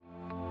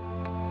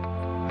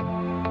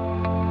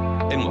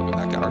And welcome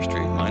back to Our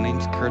Street. My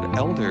name's Kurt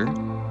Elder,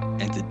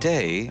 and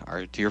today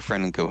our dear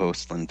friend and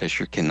co-host Lynn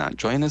Fisher cannot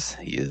join us.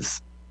 He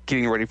is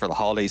getting ready for the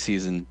holiday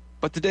season.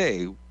 But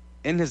today,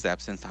 in his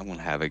absence, I want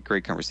to have a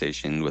great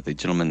conversation with a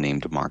gentleman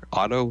named Mark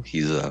Otto.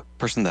 He's a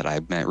person that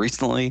I've met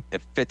recently.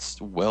 It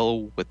fits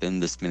well within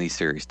this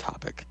mini-series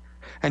topic.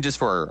 And just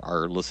for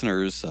our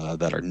listeners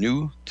that are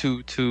new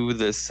to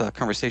this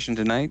conversation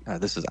tonight,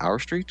 this is Our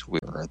Street.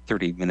 We're a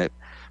 30-minute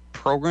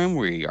program.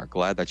 We are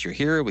glad that you're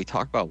here. We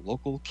talk about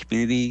local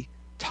community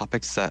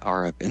topics that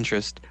are of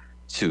interest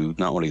to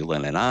not only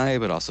Lynn and I,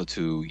 but also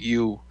to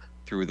you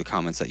through the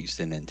comments that you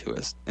send in to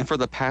us. And for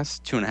the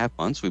past 2.5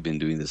 months, we've been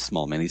doing this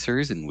small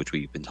mini-series in which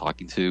we've been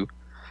talking to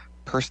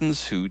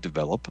persons who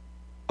develop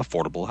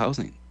affordable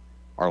housing.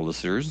 Our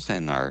listeners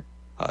and our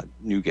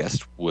new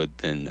guests would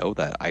then know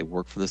that I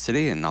work for the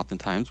city, and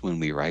oftentimes when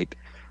we write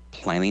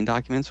planning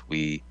documents,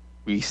 we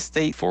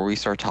state before we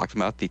start talking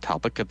about the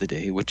topic of the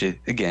day, which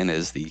again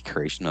is the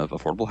creation of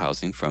affordable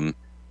housing from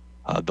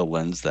the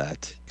lens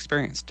that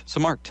experienced.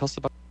 So, Mark, tell us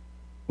about.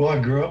 Well, I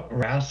grew up in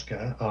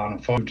Nebraska on a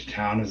farm to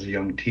town as a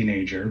young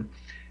teenager.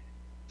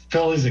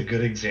 Philly's a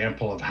good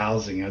example of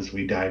housing as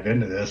we dive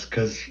into this,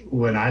 because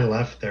when I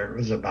left there, it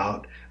was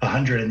about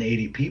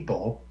 180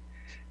 people,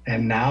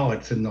 and now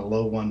it's in the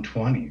low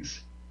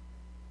 120s.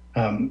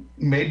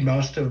 Made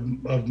most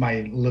of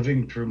my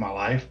living through my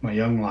life, my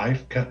young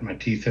life, cut my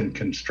teeth in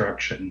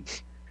construction.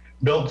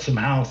 Built some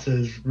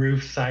houses,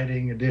 roof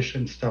siding,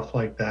 addition, stuff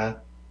like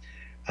that.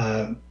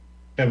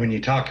 And when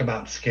you talk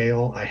about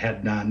scale, I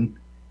had none.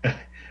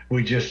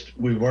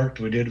 We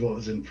worked, we did what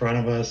was in front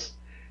of us,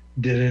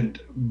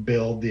 didn't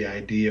build the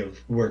idea of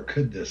where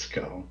could this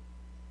go.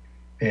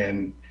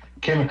 And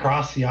came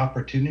across the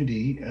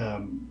opportunity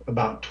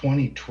about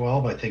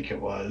 2012, I think it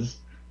was,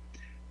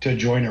 to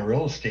join a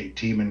real estate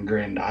team in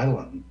Grand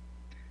Island,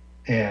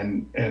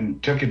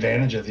 and took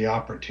advantage of the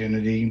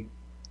opportunity.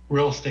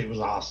 Real estate was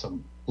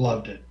awesome,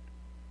 loved it.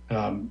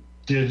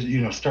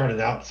 Started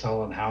out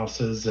selling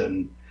houses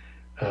and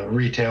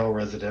retail,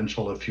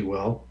 residential, if you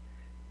will,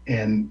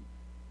 and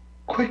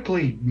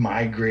quickly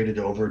migrated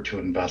over to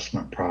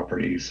investment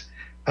properties.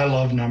 I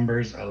love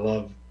numbers. I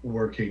love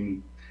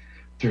working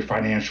through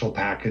financial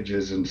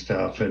packages and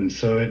stuff. And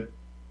so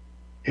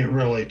it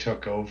really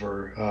took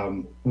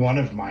over. One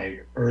of my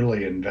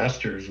early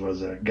investors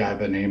was a guy by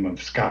the name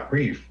of Scott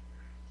Reef.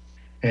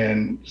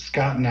 And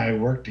Scott and I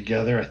worked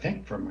together, I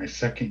think, for my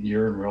second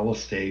year in real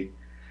estate.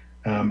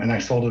 And I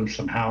sold him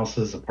some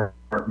houses,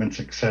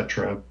 apartments,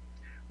 etc.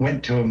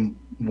 Went to him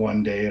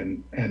one day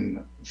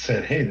and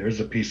said, "Hey, there's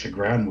a piece of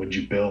ground. Would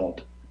you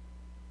build?"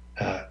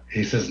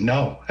 He says,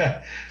 "No."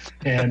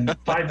 And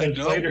 5 minutes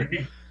later,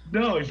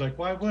 he's like,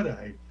 "Why would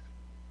I?"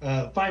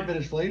 5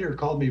 minutes later,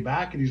 called me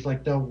back and he's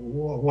like, "No,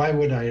 why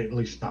would I at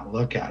least not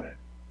look at it?"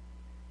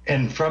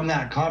 And from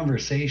that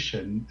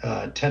conversation,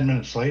 10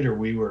 minutes later,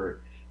 we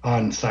were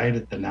on site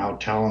at the now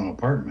Talon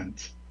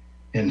Apartments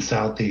in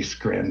Southeast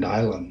Grand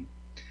Island.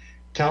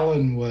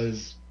 Talon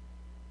was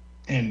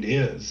and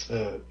is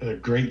a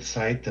great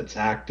site that's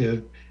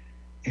active,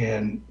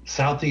 and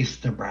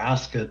Southeast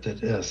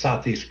Nebraska,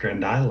 Southeast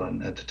Grand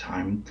Island at the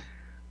time,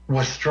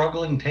 was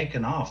struggling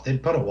taking off.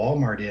 They'd put a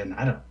Walmart in,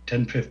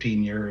 10,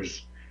 15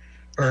 years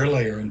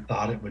earlier and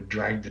thought it would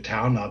drag the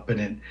town up,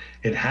 and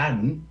it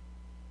hadn't.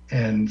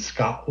 And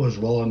Scott was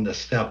willing to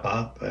step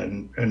up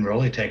and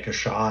really take a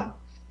shot.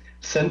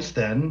 Since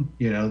then,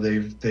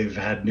 they've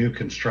had new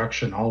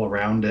construction all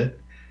around it,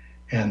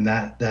 and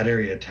that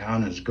area of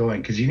town is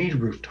going, because you need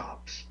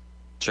rooftops.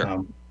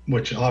 Sure.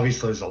 Which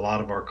obviously is a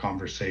lot of our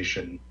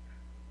conversation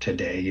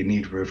today. You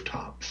need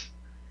rooftops.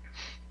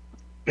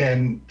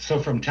 And so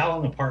from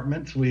Talon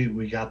Apartments,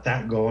 we got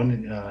that going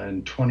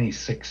in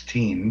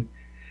 2016.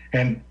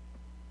 And,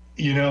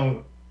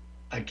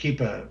 I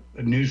keep a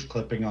news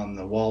clipping on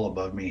the wall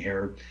above me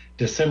here.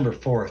 December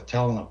 4th,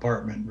 Talon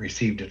Apartment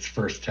received its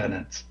first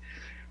tenants.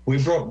 We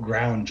broke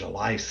ground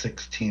July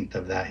 16th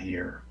of that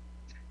year.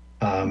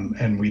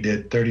 And we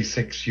did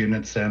 36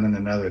 units then and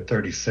another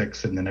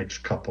 36 in the next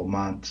couple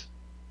months.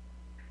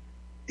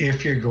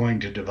 If you're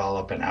going to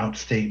develop an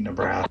outstate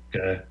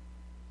Nebraska,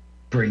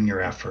 bring your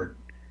effort.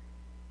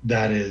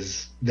 That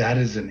is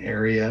an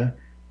area,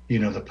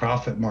 the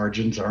profit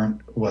margins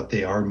aren't what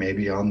they are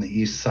maybe on the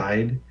east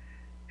side.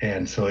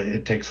 And so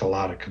it takes a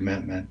lot of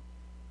commitment.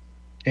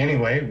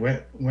 Anyway,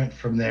 went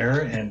from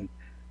there and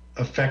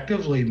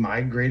effectively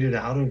migrated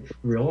out of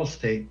real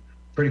estate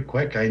pretty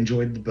quick. I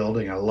enjoyed the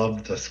building. I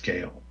loved the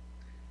scale.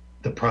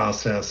 The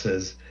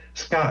processes.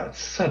 Scott's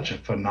such a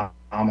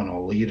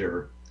phenomenal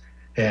leader,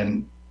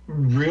 and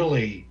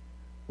really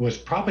was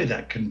probably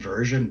that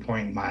conversion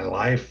point in my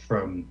life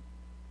from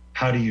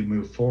how do you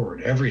move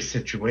forward? Every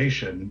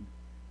situation,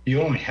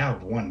 you only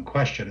have one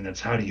question, and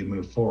it's how do you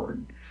move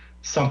forward?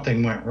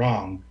 Something went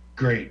wrong.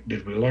 Great.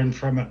 Did we learn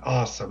from it?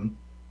 Awesome.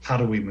 How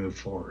do we move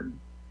forward?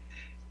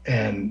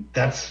 And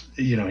that's,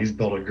 he's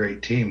built a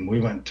great team. We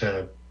went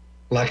to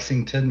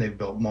Lexington. They've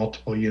built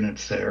multiple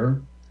units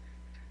there.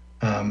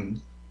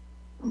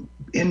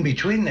 In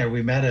between there,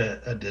 we met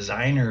a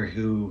designer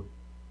who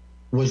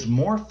was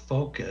more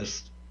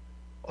focused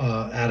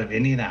out of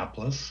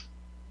Indianapolis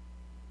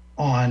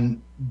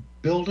on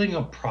building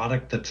a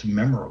product that's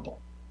memorable.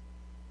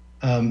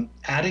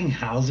 Adding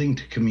housing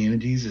to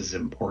communities is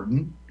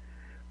important.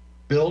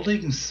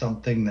 Building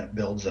something that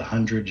builds a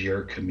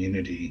 100-year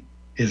community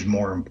is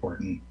more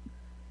important.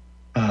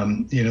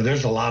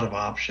 There's a lot of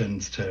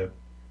options to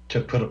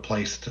put a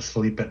place to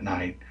sleep at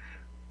night,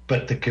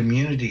 but the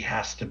community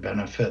has to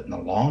benefit in the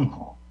long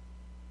haul.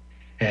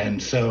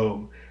 And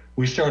so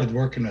we started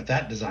working with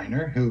that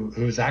designer who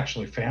is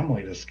actually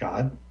family to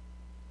Scott.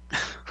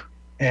 That's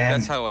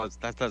And how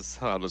that's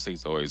how those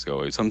things always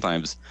go.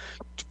 Sometimes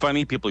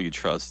finding people you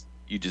trust,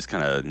 you just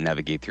kind of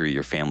navigate through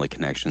your family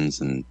connections,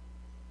 and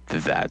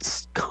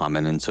that's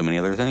common in so many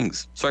other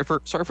things. Sorry for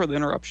the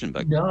interruption,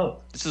 but no,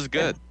 this is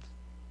good.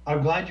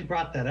 I'm glad you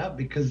brought that up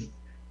because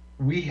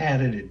we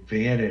had an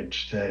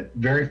advantage that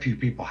very few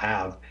people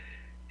have.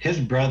 His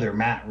brother,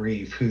 Matt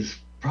Reeve, who's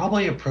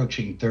probably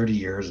approaching 30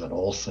 years at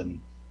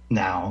Olson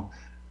now,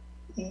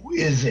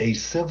 is a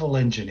civil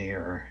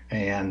engineer,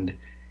 and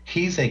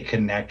he's a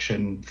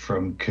connection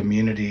from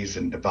communities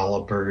and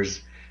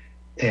developers.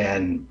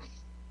 And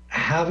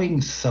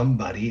having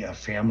somebody, a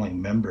family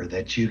member,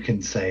 that you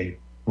can say,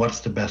 what's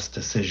the best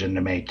decision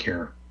to make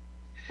here?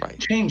 Right.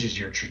 Changes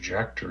your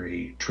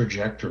trajectory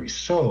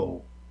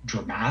so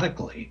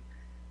dramatically,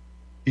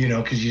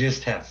 because you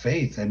just have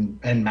faith.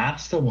 And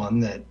Matt's the one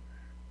that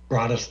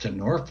brought us to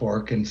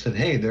Norfolk and said,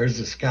 hey, there's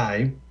this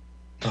guy,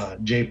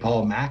 J.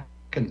 Paul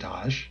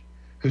McIntosh,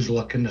 who's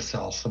looking to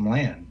sell some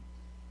land.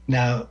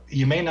 Now,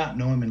 you may not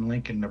know him in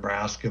Lincoln,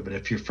 Nebraska, but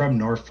if you're from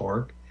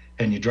Norfolk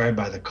and you drive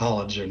by the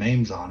college, their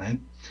name's on it.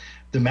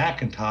 The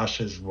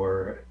McIntoshes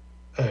were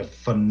a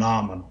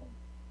phenomenal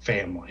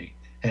family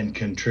and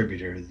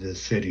contributor to the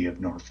city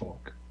of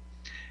Norfolk.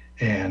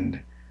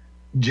 And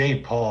J.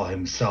 Paul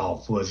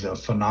himself was a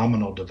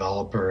phenomenal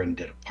developer and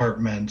did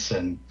apartments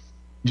and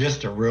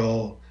just a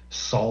real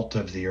salt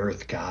of the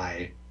earth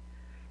guy.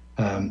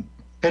 And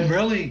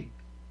really,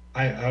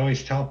 I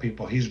always tell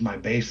people he's my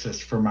basis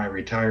for my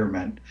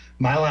retirement.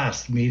 My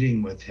last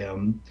meeting with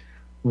him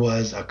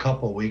was a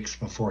couple weeks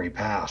before he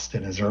passed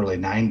in his early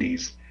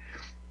 90s.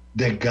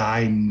 The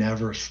guy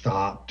never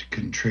stopped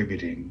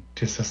contributing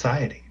to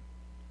society,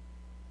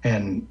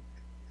 and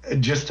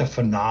just a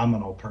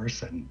phenomenal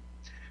person.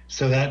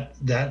 So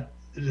that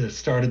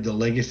started the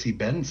Legacy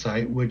Bend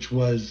site, which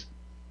was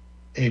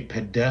a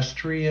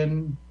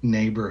pedestrian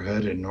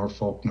neighborhood in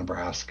Norfolk,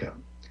 Nebraska.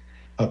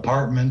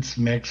 Apartments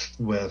mixed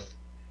with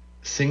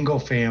single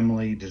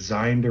family,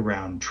 designed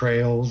around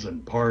trails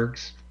and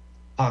parks,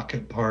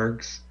 pocket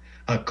parks,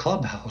 a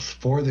clubhouse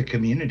for the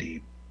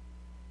community.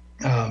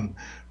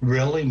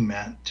 Really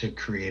meant to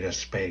create a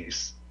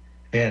space.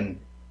 And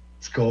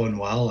it's going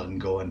well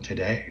and going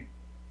today.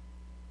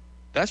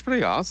 That's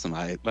pretty awesome.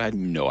 I had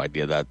no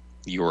idea that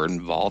you were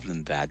involved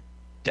in that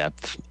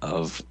depth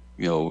of,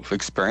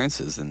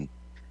 experiences. And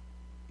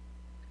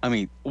I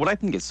mean, what I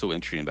think is so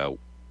interesting about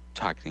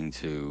talking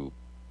to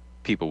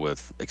people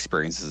with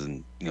experiences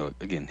and,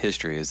 again,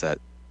 history is that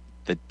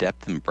the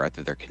depth and breadth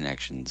of their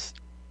connections,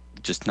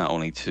 just not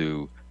only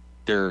to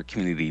their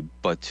community,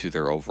 but to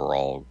their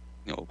overall,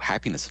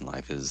 happiness in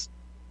life is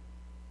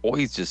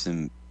always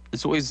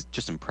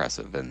just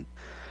impressive. And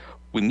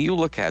when you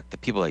look at the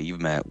people that you've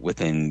met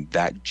within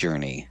that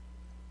journey,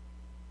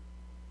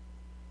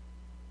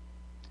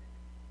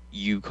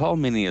 you call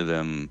many of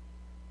them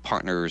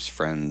partners,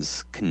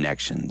 friends,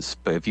 connections.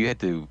 But if you had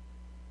to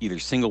either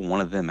single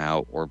one of them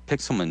out or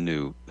pick someone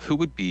new, who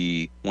would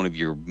be one of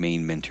your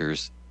main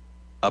mentors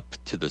up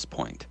to this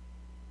point?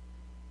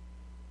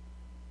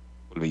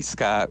 Would it be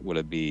Scott? Would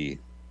it be...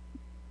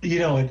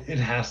 It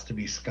has to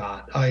be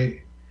Scott.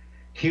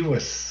 He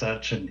was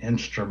such an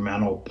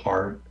instrumental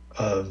part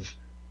of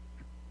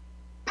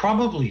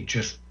probably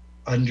just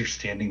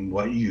understanding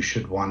what you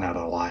should want out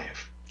of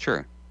life.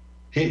 Sure.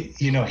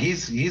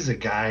 He's a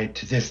guy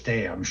to this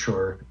day, I'm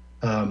sure.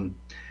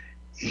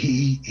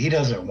 He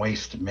doesn't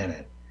waste a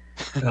minute.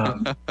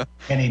 And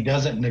he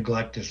doesn't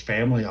neglect his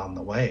family on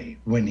the way.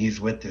 When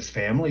he's with his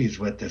family, he's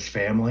with his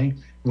family.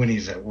 When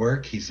he's at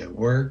work, he's at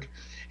work.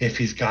 If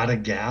he's got a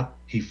gap,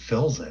 he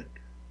fills it.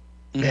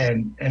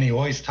 Mm-hmm. And he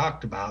always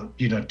talked about,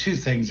 two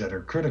things that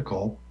are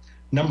critical.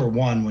 Number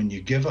one, when you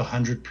give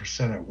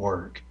 100% at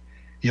work,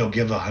 you'll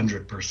give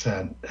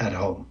 100% at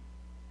home,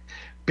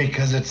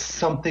 because it's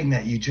something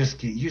that you just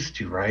get used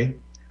to, right?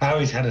 I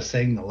always had a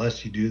saying, the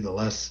less you do, the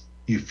less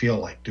you feel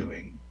like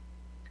doing.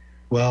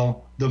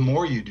 Well, the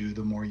more you do,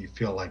 the more you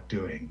feel like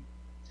doing.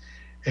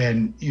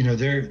 And,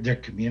 they're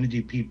community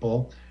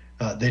people.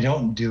 They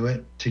don't do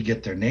it to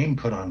get their name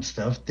put on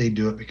stuff. They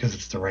do it because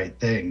it's the right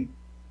thing.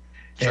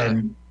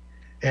 Sure.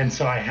 And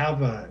so I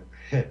have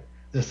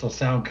this will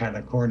sound kind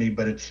of corny,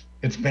 but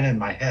it's been in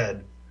my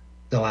head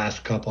the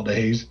last couple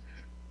days.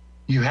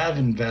 You have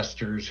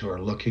investors who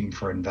are looking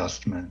for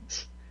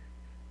investments.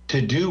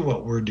 To do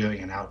what we're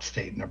doing in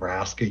outstate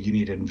Nebraska, you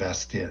need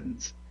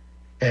invest-ins.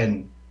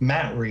 And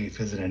Matt Reef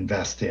is an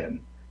invest-in.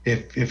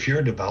 If you're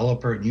a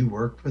developer and you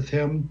work with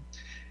him,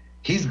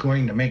 he's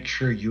going to make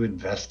sure you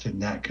invest in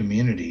that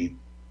community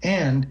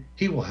and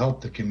he will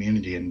help the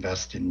community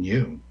invest in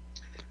you.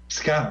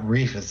 Scott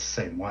Reef is the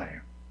same way.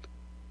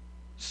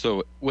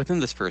 So within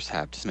this first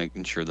half, just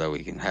making sure that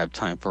we can have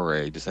time for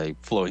a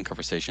flowing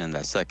conversation in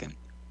that second.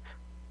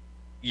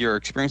 Your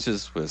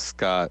experiences with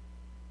Scott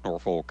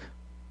Norfolk,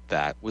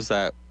 that was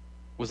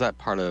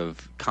part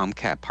of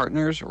Comcat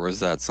Partners, or is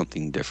that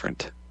something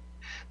different?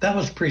 That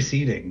was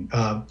preceding.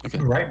 Okay,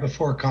 Right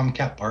before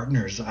Comcat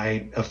Partners,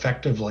 I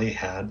effectively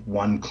had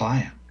one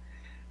client,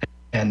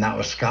 and that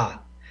was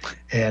Scott.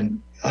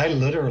 And I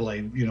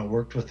literally,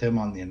 worked with him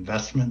on the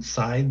investment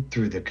side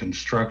through the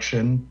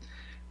construction.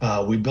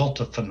 We built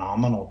a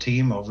phenomenal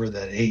team over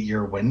that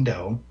 8-year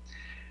window.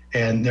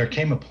 And there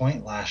came a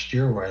point last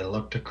year where I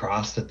looked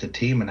across at the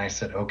team and I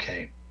said,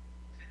 okay,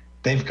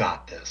 they've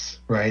got this,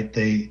 right?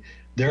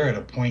 They're at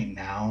a point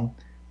now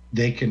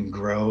they can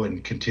grow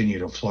and continue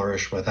to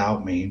flourish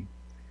without me.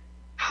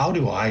 How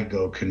do I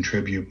go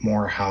contribute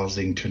more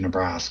housing to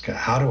Nebraska?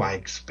 How do I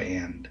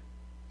expand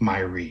my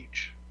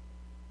reach?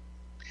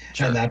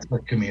 sure. And that's where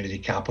Community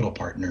Capital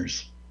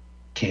Partners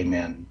came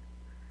in.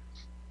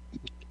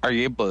 Are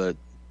you able to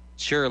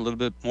share a little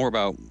bit more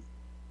about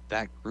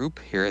that group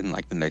here in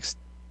like the next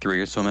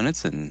 3 or so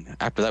minutes? And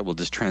after that, we'll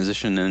just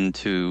transition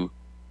into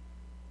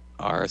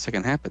our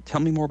second half. But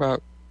tell me more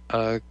about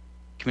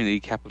Community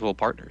Capital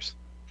Partners.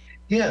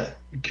 Yeah,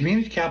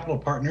 Community Capital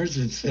Partners.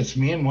 It's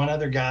me and one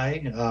other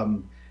guy.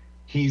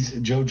 He's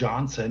Joe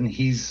Johnson.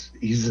 He's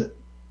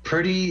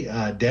pretty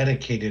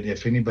dedicated,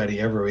 if anybody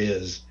ever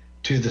is,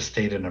 to the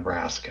state of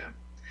Nebraska.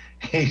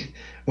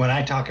 When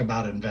I talk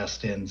about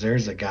invest-ins,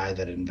 there's a guy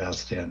that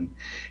invests in.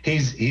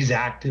 He's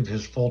active.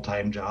 His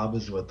full-time job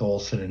is with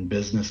Olson in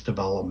business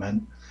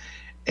development,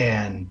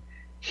 and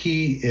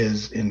he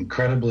is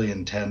incredibly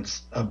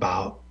intense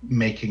about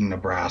making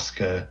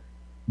Nebraska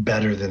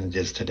better than it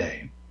is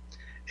today.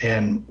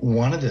 And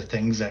one of the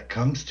things that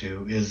comes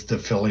to is the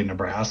Philly,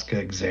 Nebraska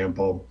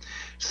example.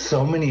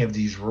 So many of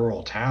these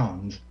rural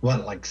towns,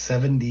 like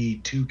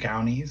 72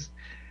 counties,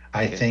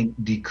 I think,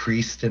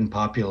 decreased in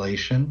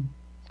population.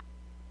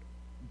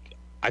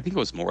 I think it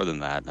was more than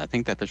that. I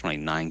think that there's only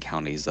 9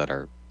 counties that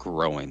are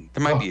growing.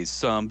 There might be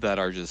some that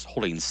are just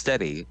holding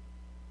steady.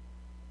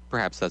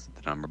 Perhaps that's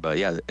the number, but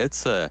yeah,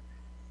 it's a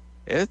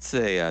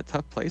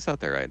tough place out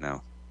there right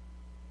now.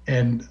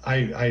 And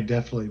I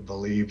definitely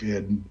believe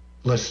in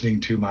listening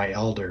to my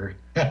elder.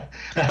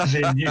 As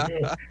in,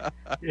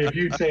 if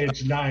you say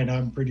it's 9,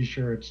 I'm pretty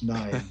sure it's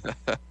 9.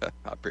 I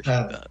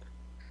appreciate that.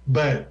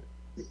 But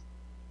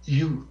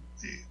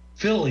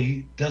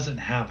Philly doesn't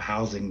have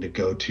housing to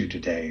go to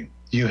today.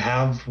 You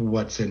have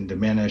what's in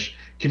diminish.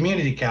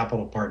 Community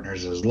Capital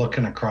Partners is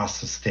looking across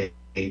the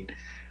state,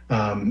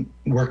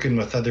 working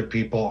with other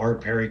people. Our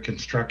Perry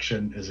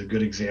Construction is a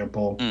good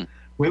example.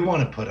 We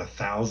want to put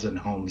 1,000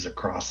 homes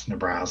across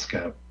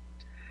Nebraska,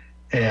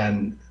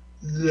 and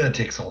that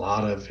takes a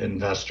lot of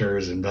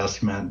investors,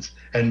 investments,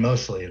 and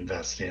mostly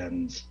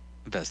invest-ins.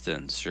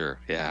 Invest-ins, sure,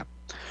 yeah.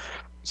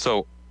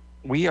 So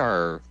we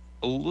are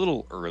a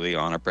little early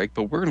on our break,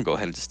 but we're going to go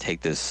ahead and just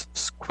take this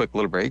quick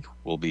little break.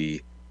 We'll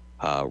be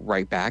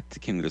right back to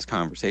continue this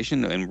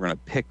conversation, and we're going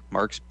to pick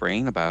Mark's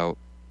brain about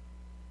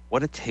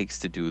what it takes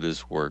to do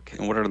this work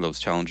and what are those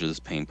challenges,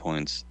 pain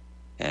points,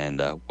 and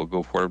we'll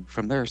go forward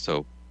from there.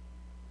 So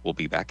we'll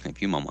be back in a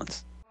few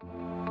moments.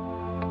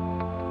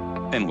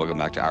 And welcome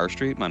back to Our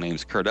Street. My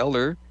name's Kurt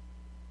Elder.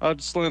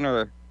 Just letting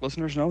our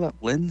listeners know that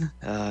Lynn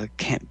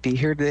can't be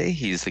here today.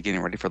 He's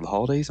getting ready for the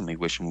holidays, and we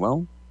wish him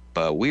well.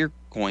 But we're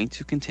going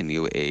to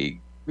continue a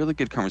really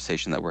good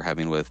conversation that we're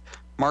having with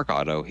Mark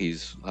Otto.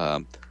 He's,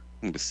 I'm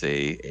going to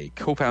say, a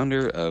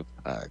co-founder of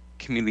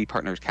Community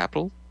Partners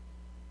Capital.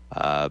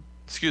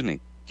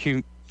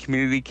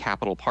 Community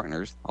Capital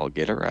Partners. I'll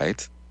get it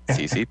right.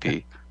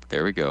 CCP.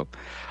 There we go.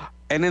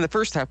 And in the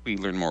first half, we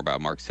learned more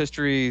about Mark's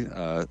history.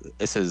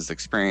 It's his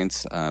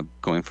experience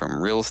going from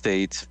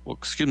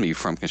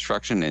from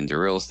construction into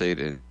real estate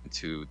and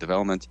into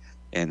development,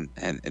 and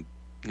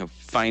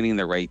finding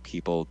the right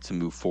people to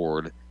move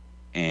forward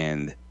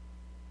and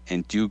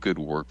do good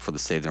work for the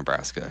state of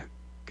Nebraska.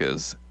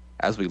 Because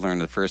as we learned in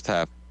the first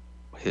half,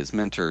 his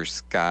mentor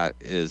Scott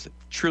is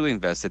truly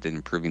invested in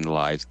improving the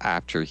lives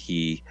after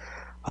he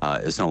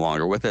is no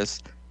longer with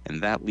us,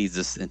 and that leads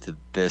us into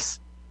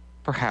this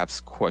perhaps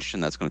question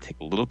that's going to take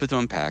a little bit to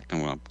unpack, so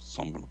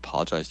I'm going to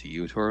apologize to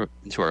you to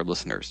our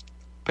listeners.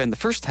 But in the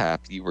first half,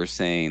 you were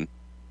saying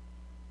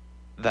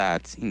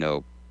that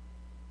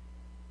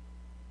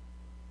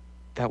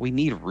that we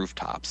need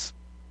rooftops,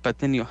 but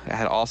then you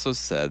had also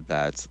said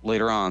that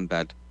later on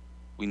that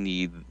we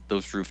need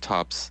those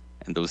rooftops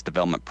and those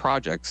development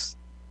projects.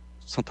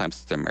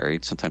 Sometimes they're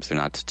married, sometimes they're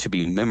not, to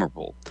be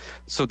memorable.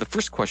 So the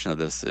first question of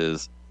this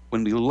is,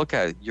 when we look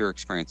at your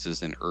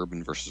experiences in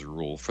urban versus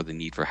rural for the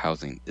need for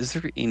housing, is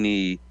there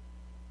any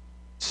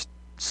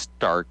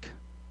stark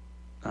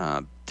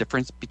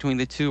difference between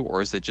the two,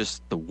 or is it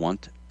just the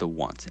want,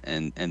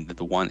 and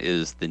the want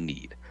is the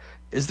need?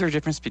 Is there a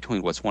difference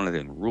between what's wanted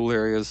in rural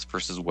areas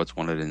versus what's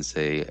wanted in,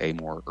 say, a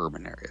more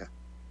urban area?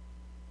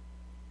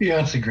 Yeah,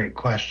 that's a great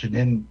question.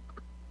 And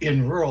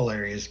in rural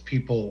areas,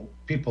 people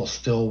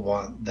still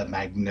want the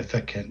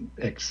magnificent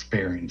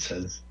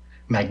experiences,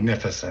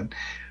 magnificent.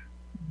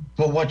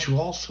 But what you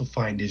also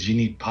find is you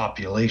need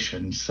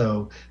population.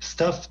 So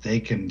stuff they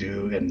can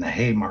do in the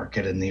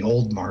Haymarket and the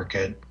old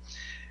market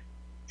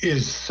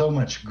is so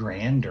much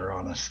grander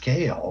on a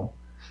scale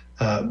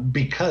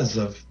because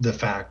of the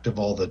fact of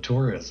all the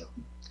tourism.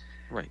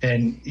 Right.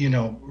 And,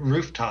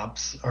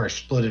 rooftops are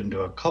split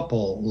into a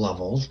couple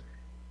levels.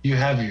 You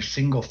have your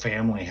single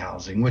family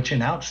housing, which in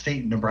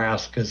outstate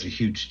Nebraska is a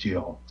huge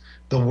deal.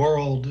 The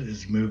world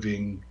is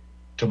moving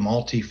to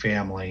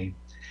multifamily.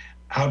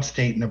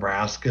 Outstate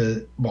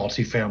Nebraska,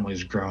 multifamily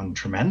has grown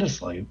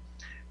tremendously.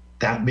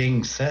 That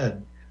being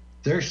said,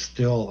 there's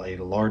still a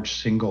large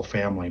single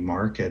family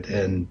market.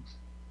 And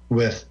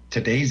with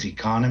today's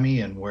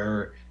economy and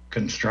where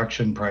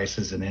construction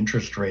prices and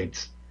interest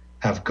rates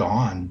have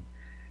gone,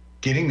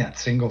 getting that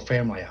single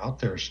family out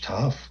there is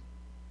tough.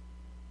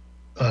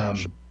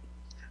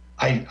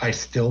 I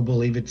still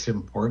believe it's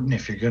important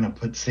if you're going to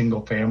put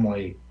single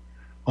family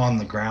on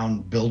the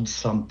ground, build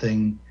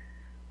something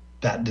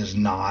that does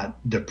not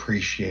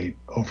depreciate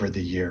over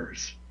the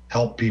years.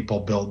 Help people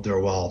build their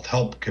wealth,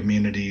 help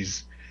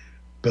communities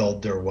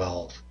build their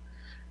wealth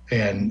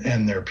and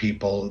their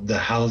people. The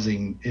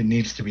housing, it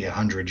needs to be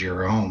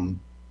 100-year home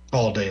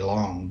all day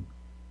long,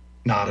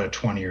 not a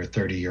 20 or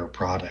 30-year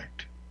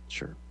product.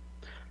 Sure.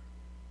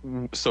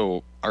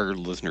 So our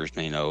listeners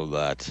may know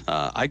that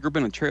I grew up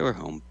in a trailer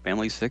home,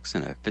 family 6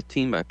 in a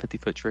 15 by 50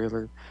 foot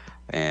trailer.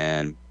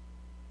 And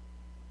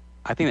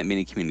I think that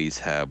many communities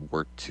have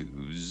worked to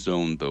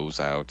zone those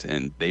out,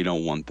 and they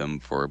don't want them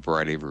for a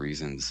variety of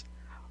reasons.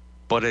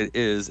 But it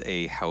is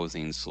a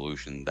housing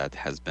solution that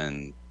has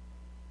been,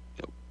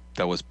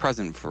 that was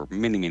present for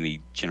many,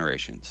 many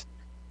generations.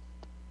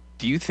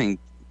 Do you think,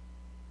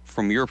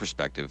 from your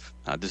perspective,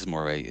 this is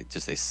more of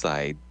just a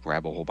side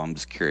rabbit hole, but I'm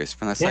just curious,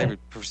 from that side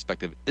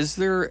perspective, is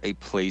there a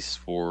place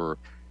for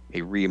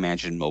a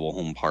reimagined mobile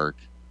home park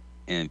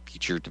and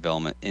future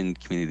development in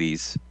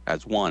communities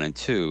as one? And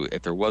two,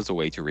 if there was a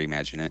way to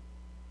reimagine it,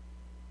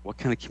 what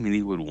kind of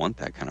community would want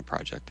that kind of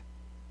project?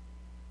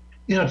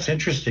 It's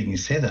interesting you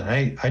say that.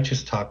 I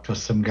just talked with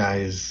some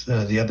guys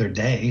the other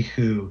day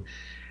who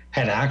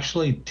had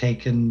actually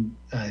taken,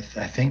 I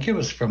think it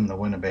was from the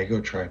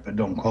Winnebago tribe, but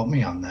don't quote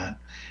me on that.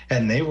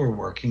 And they were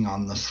working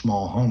on the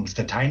small homes,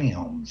 the tiny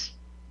homes.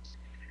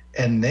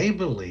 And they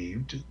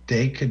believed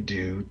they could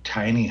do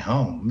tiny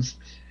homes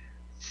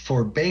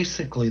for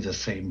basically the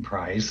same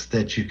price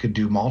that you could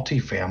do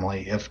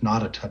multifamily, if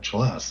not a touch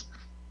less.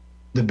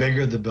 The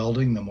bigger the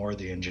building, the more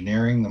the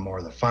engineering, the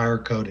more the fire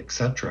code,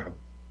 etc.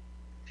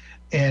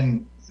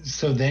 And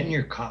so then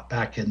you're caught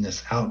back in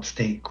this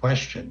outstate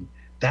question.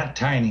 That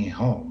tiny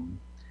home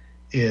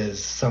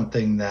is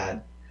something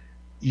that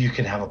you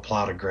can have a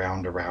plot of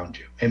ground around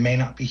you. It may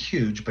not be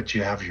huge, but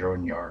you have your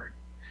own yard.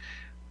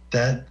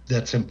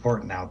 That's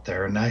important out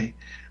there. And I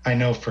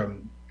know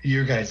from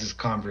your guys'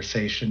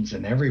 conversations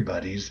and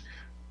everybody's,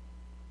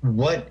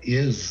 what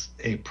is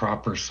a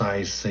proper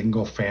size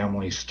single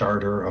family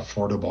starter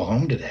affordable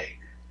home today?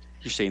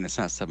 You're saying it's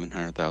not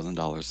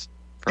 $700,000.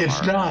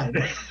 It's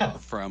not.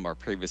 From our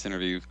previous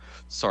interview.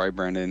 Sorry,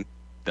 Brendan.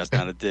 That's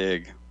not a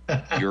dig.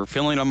 You're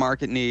filling a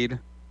market need.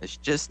 It's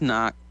just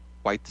not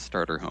quite the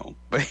starter home.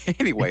 But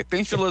anyway,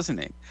 thanks for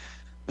listening.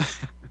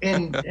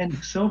 and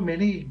so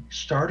many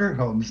starter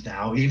homes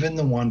now, even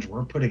the ones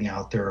we're putting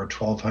out there, are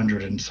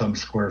 1,200 and some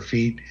square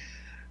feet.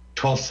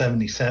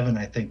 1277,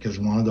 I think, is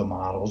one of the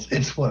models.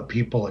 It's what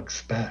people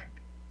expect.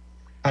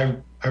 I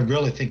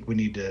really think we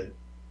need to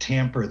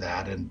tamper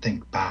that and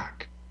think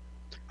back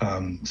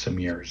some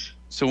years.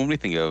 So when we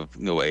think of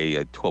a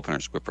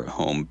 1,200 square foot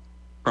home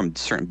from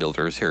certain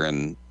builders here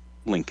in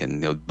Lincoln,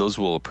 those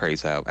will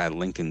appraise out at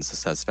Lincoln's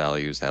assessed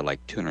values at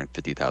like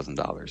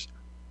 $250,000.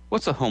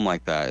 What's a home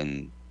like that?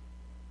 And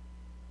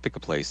pick a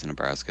place in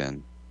Nebraska,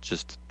 and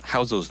just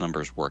how's those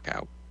numbers work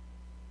out?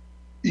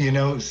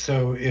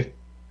 So if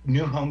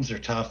new homes are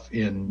tough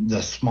in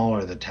the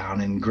smaller the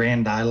town, in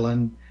Grand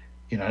Island,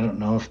 I don't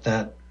know if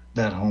that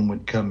home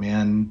would come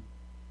in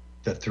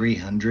the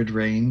 300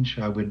 range.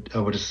 I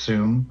would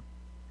assume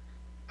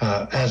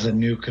as a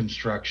new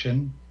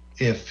construction.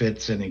 If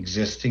it's an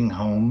existing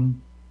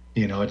home,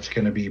 it's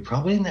going to be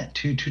probably in that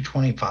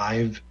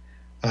 225,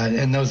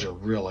 and those are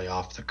really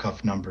off the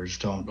cuff numbers.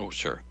 Don't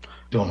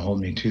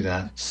hold me to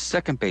that.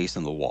 Second base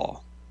on the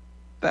wall.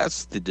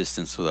 That's the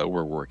distance that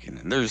we're working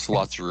in. There's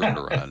lots of room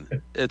to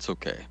run. It's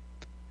okay.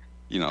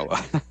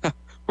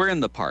 We're in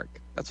the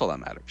park. That's all that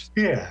matters.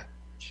 Yeah.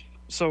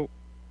 So,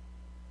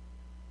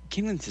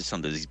 getting into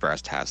some of these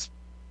brass tacks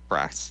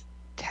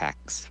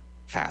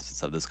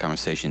facets of this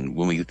conversation,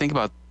 when we think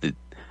about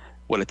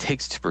what it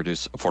takes to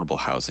produce affordable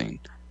housing,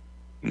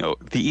 the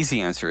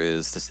easy answer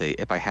is to say,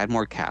 if I had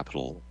more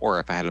capital or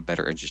if I had a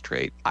better interest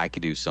rate, I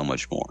could do so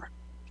much more.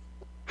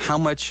 How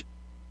much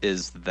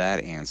is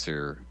that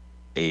answer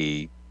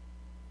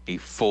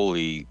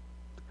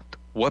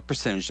what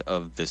percentage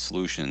of the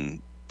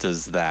solution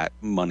does that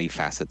money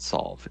facet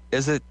solve?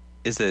 Is it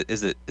Is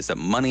it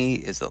money?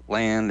 Is it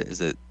land?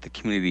 Is it the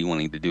community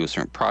wanting to do a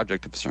certain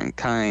project of a certain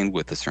kind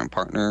with a certain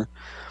partner?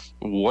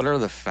 What are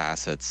the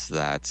facets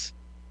that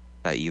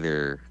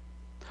either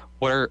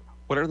what are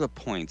what are the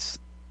points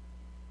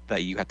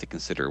that you have to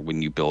consider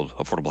when you build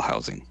affordable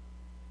housing?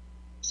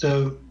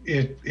 So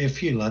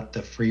if you let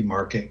the free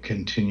market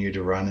continue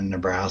to run in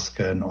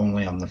Nebraska and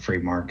only on the free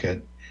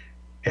market,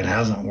 it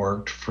hasn't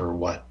worked for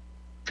what,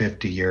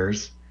 50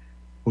 years.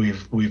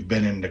 We've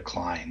been in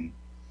decline.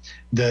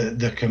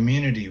 The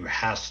community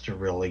has to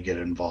really get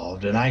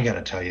involved. And I got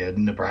to tell you,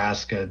 in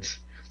Nebraska, it's,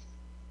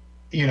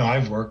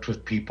 I've worked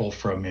with people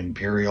from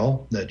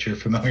Imperial that you're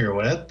familiar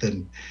with,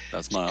 and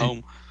That's my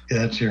home.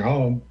 that's your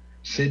home.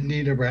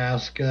 Sidney,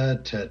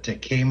 Nebraska, to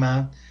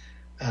Tacoma,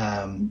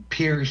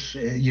 Pierce,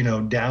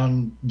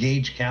 down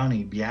Gage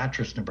County,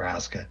 Beatrice,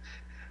 Nebraska.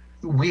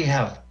 We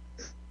have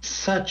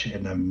such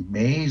an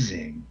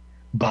amazing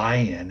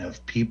buy-in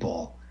of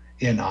people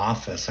in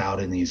office out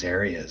in these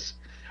areas.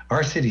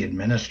 Our city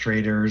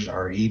administrators,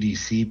 our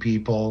EDC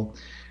people,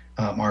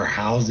 our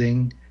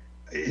housing,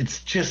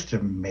 it's just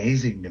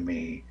amazing to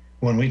me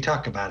when we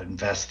talk about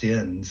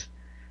invest-ins,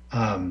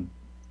 um,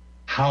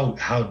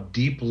 how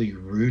deeply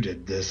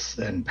rooted this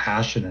and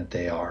passionate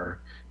they are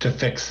to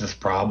fix this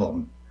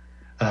problem.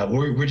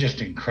 We're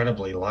just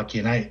incredibly lucky,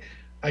 and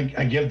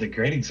I give the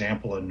great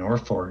example in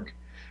Norfolk.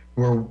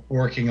 We're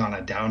working on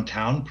a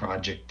downtown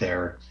project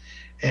there,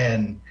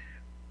 and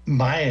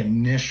my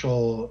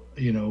initial,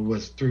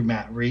 was through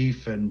Matt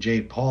Reef and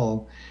Jay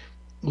Paul.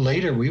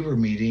 Later, we were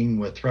meeting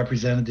with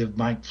Representative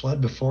Mike Flood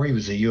before he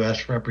was a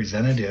U.S.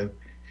 representative.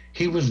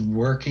 He was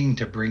working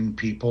to bring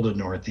people to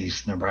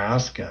Northeast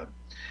Nebraska.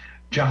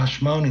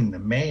 Josh Moaning, the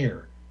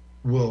mayor,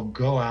 will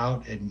go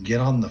out and get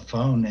on the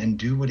phone and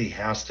do what he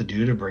has to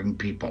do to bring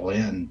people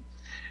in.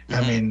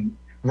 I Hmm. mean,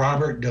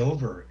 Robert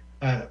Dover,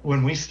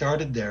 when we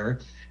started there,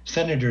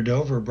 Senator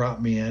Dover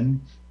brought me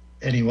in,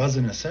 and he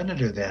wasn't a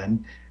senator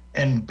then,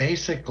 and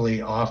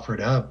basically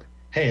offered up,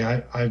 hey,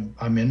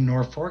 I'm in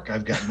Norfolk.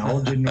 I've got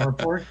knowledge in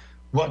Norfolk.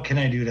 What can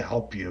I do to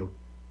help you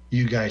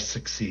guys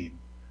succeed?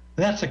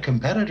 And that's a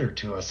competitor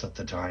to us at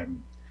the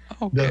time.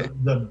 Okay.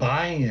 The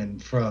buy-in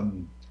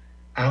from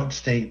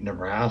outstate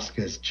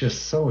Nebraska is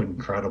just so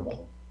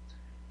incredible.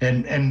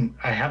 And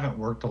I haven't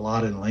worked a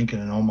lot in Lincoln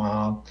and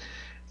Omaha.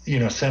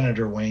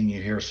 Senator Wayne,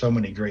 you hear so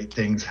many great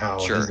things how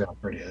his Sure.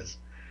 effort is.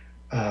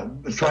 So I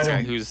That's a guy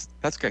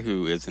don't.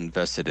 who is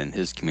invested in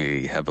his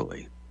community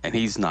heavily, and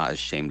he's not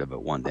ashamed of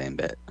it one damn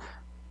bit.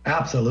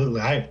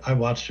 Absolutely. I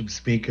watched him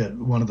speak at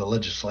one of the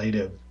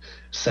legislative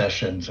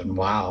sessions, and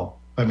wow.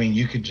 I mean,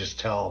 you could just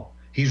tell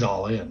he's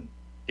all in.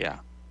 Yeah.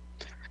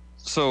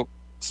 So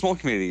small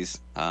communities,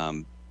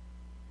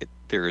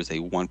 there is a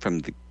want from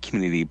the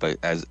community, but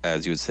as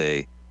you would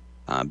say,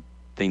 um,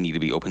 they need to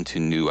be open to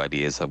new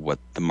ideas of what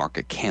the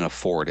market can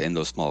afford in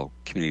those small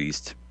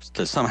communities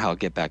to somehow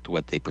get back to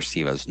what they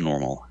perceive as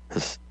normal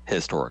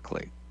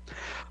historically.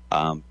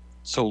 Um,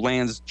 so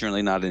land's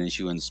generally not an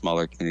issue in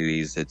smaller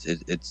communities.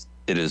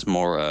 It is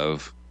more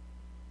of,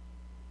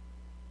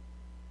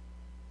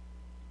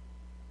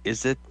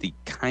 is it the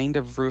kind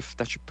of roof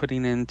that you're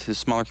putting into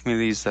smaller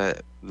communities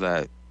that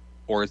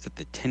or is it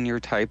the tenure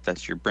type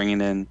that you're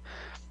bringing in?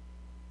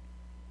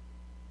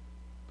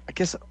 I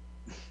guess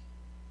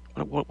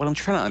what I'm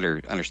trying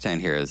to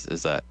understand here is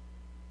that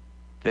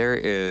there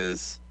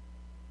is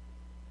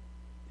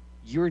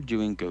you're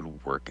doing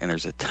good work and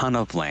there's a ton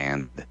of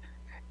land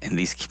and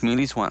these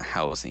communities want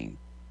housing.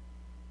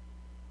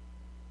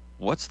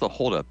 What's the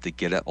holdup to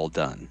get it all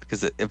done?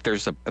 Because if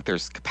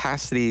there's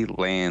capacity,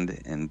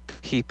 land, and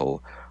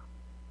people,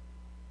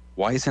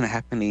 why isn't it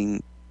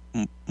happening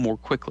more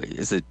quickly?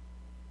 Is it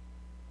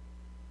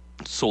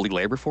solely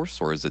labor force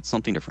or is it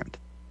something different?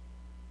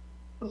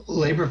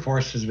 Labor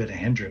force has been a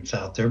hindrance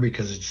out there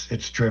because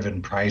it's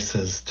driven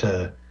prices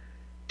to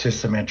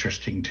some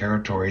interesting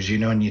territories.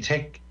 And you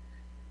take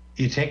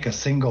a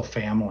single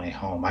family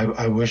home.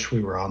 I wish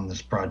we were on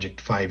this project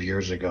 5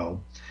 years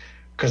ago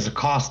because the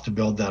cost to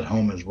build that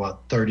home is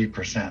what,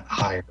 30%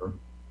 higher.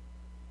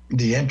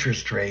 The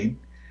interest rate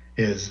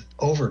is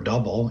over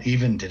double.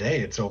 Even today,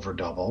 it's over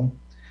double.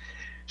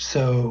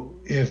 So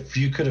if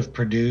you could have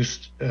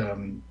produced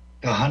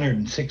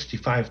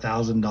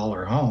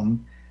 $165,000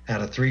 home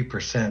at a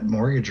 3%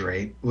 mortgage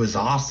rate was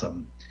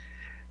awesome.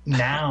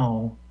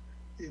 Now,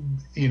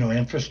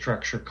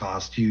 infrastructure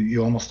cost,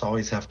 you almost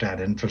always have to add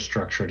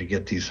infrastructure to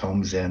get these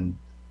homes in.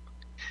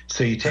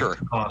 So you take Sure.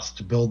 the cost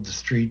to build the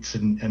streets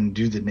and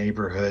do the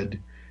neighborhood,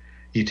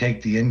 you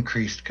take the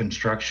increased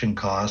construction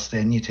cost,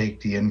 and you take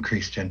the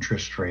increased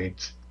interest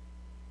rates.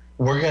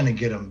 We're going to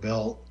get them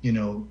built.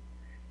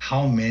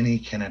 How many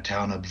can a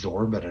town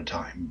absorb at a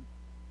time?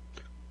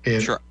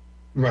 If Sure.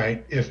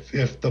 Right,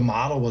 if the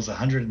model was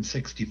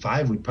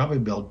 165, we'd probably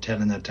build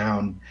 10 in the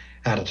town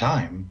at a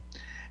time.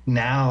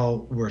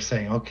 Now we're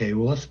saying, okay,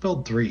 well, let's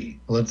build three.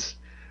 Let's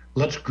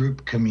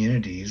group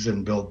communities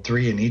and build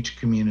three in each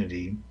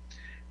community,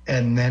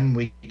 and then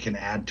we can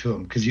add to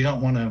them because you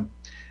don't want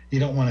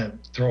to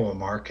throw a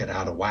market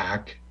out of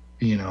whack.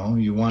 You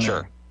want to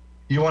Sure.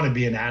 you want to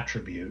be an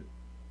attribute.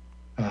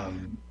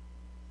 Um,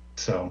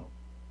 so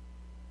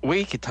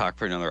We could talk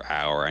for another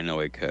hour. I know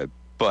we could,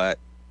 but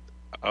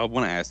I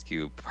want to ask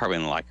you, probably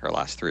in like our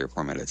last 3 or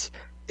 4 minutes,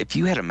 if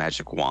you had a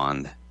magic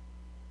wand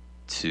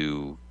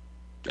to,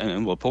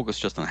 and we'll focus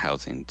just on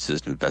housing, to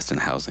just invest in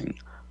housing,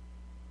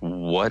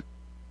 what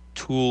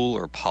tool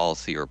or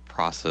policy or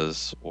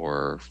process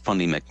or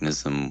funding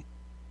mechanism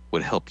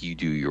would help you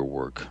do your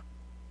work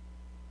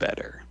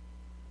better?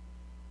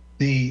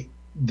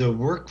 the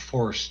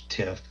workforce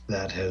TIF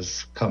that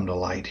has come to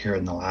light here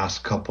in the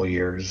last couple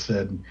years,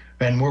 and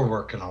we're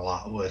working a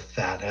lot with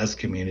that as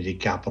community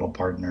capital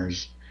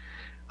partners.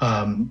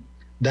 Um,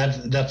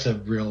 that's a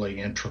really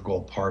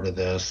integral part of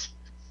this.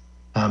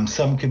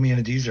 Some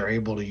communities are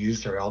able to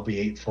use their LB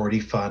 840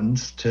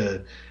 funds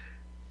to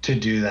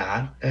do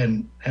that,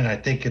 and I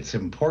think it's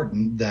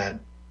important that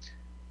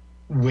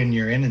when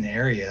you're in an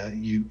area,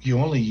 you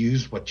only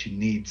use what you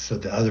need so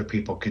that other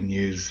people can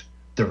use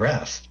the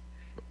rest.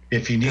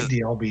 If you need Because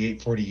the LB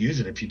 840, use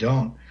it. If you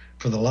don't,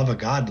 for the love of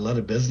God, let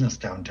a business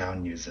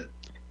downtown use it.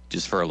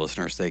 just for our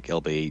listeners' sake,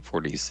 LB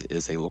 840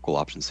 is a local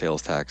option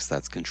sales tax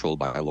that's controlled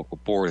by a local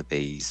board.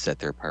 They set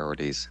their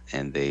priorities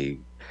and they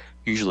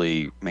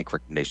usually make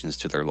recommendations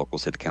to their local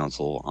city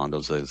council on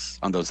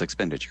those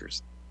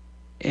expenditures.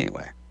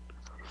 Anyway,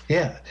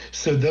 Yeah.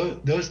 So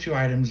those two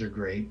items are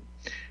great.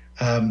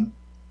 Um,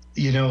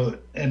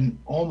 and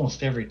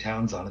almost every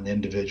town's on an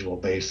individual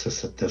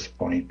basis at this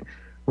point.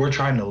 We're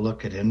trying to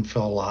look at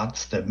infill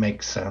lots that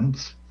make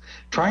sense.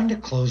 Trying to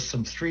close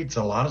some streets.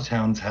 A lot of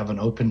towns have an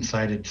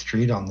open-sided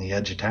street on the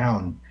edge of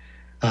town.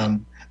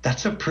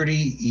 That's a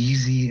pretty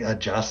easy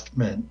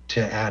adjustment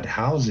to add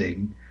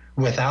housing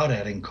without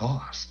adding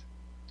cost.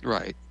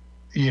 right.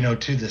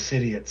 To the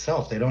city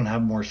itself. They don't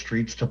have more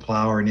streets to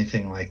plow or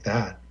anything like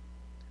that.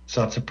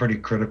 So that's a pretty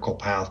critical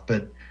path.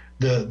 But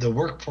the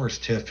workforce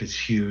TIF is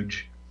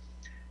huge,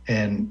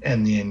 and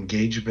the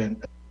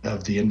engagement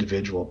of the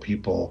individual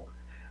people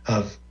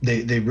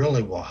they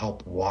really will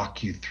help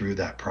walk you through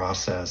that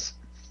process.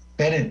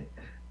 And at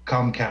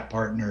Comcat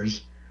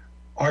Partners,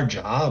 our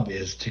job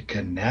is to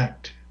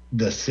connect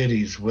the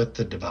cities with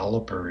the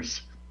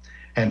developers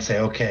and say,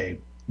 okay,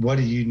 what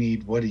do you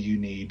need? What do you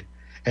need?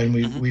 And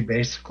we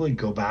basically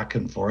go back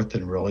and forth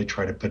and really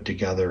try to put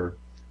together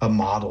a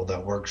model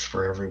that works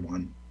for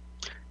everyone.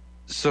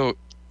 So,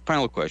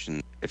 final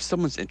question. If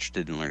someone's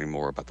interested in learning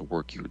more about the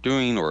work you're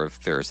doing, or if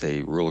there's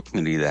a rural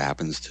community that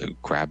happens to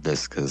grab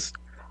this, because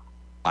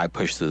I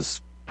push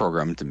this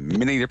program into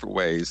many different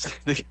ways,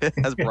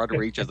 as broad a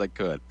reach as I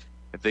could.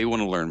 If they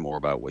want to learn more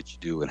about what you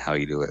do and how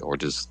you do it, or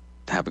just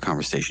have a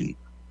conversation,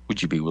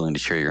 would you be willing to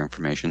share your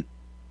information?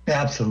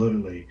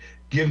 Absolutely.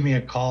 Give me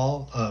a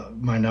call.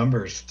 My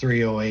number is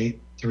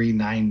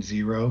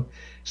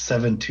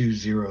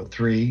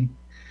 308-390-7203.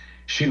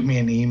 Shoot me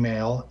an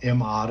email,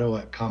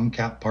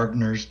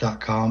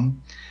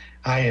 motto@comcappartners.com.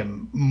 I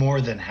am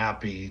more than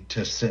happy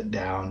to sit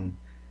down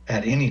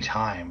at any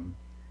time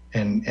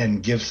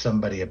and give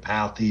somebody a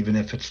path, even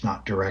if it's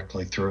not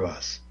directly through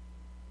us.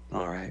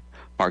 All right.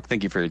 Mark,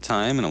 thank you for your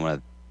time. And I want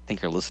to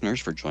thank our listeners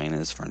for joining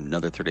us for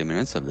another 30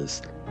 minutes of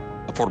this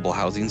affordable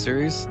housing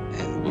series.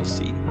 And we'll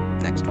see you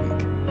next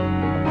week.